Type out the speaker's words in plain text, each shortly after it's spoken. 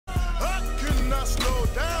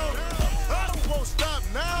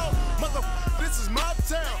rhythm. This is my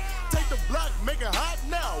town. Take the block, make it hot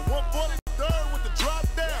now. 143rd with the drop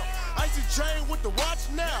down. Icy chain with the watch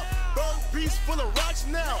now. Bird piece full of rocks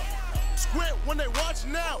now. Squint when they watch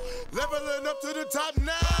now. Leveling up to the top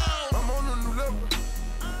now. I'm on a new level.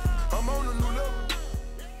 I'm on a new level.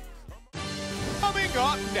 Coming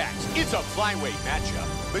up next, it's a flyweight matchup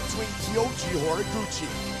between Kyoji Horiguchi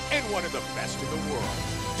and one of the best in the world,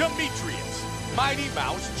 Demetrious Mighty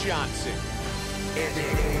Mouse Johnson.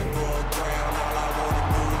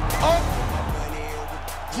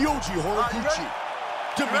 Kyoji Horiguchi,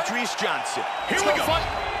 Demetrious Johnson. Here we go.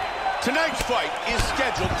 Tonight's fight is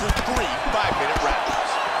scheduled for 3 5-minute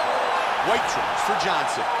rounds. White trunks for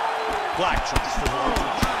Johnson. Black trunks for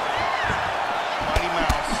Horiguchi. Mighty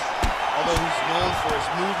Mouse, although he's known for his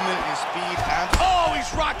movement and speed. Oh,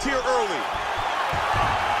 he's rocked here early.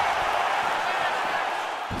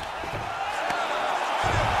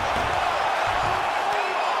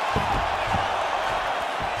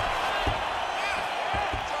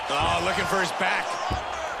 Oh, looking for his back.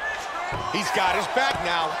 He's got his back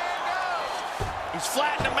now. He's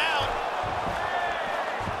flattened him out.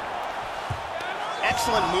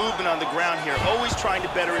 Excellent movement on the ground here, always trying to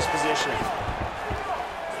better his position.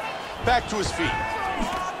 Back to his feet.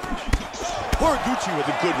 Horiguchi with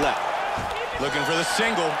a good left. Looking for the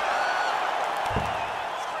single.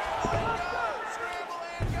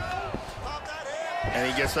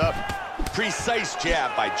 And he gets up. Precise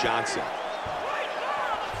jab by Johnson.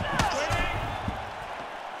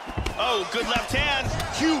 Oh, good left hand.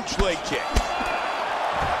 Huge leg kick.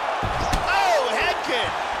 Oh, head kick.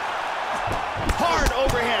 Hard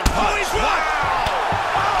overhand punch. Oh, he's rocked.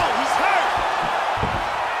 Oh, he's hurt.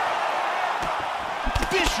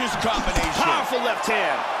 Vicious combination. Powerful left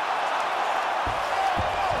hand.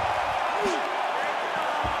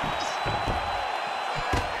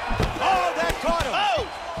 Oh, that caught him. Oh,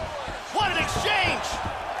 what an exchange.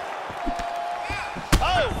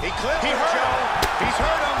 Oh, He clipped him, hurt Joe. He's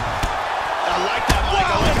hurt him. I like that, Mike.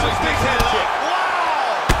 Wow, I like that's how a he's big mixing head it up. kick. Wow.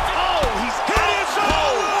 Oh, he's It's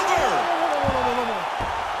all over.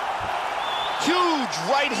 huge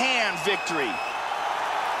right hand victory.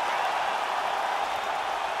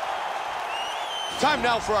 Time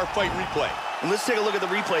now for our fight replay. And let's take a look at the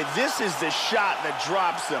replay. This is the shot that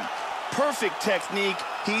drops him. Perfect technique.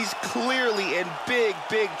 He's clearly in big,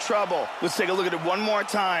 big trouble. Let's take a look at it one more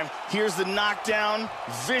time. Here's the knockdown.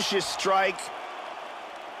 Vicious strike.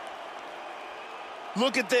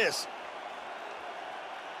 Look at this.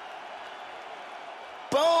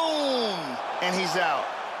 Boom! And he's out.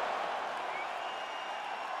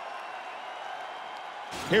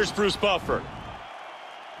 Here's Bruce Buffer.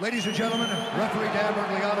 Ladies and gentlemen, referee Dan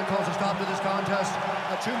Bergliano calls a stop to this contest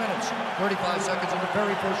at 2 minutes, 35 seconds in the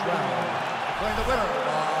very first round. Declaring the winner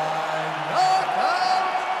by knockout,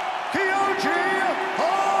 Kyoji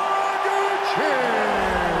Horiguchi.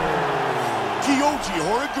 Kyoji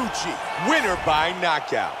Horiguchi, winner by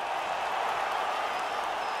knockout.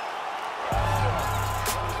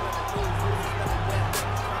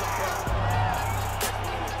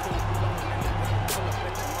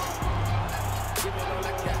 Give it all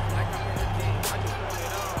I got.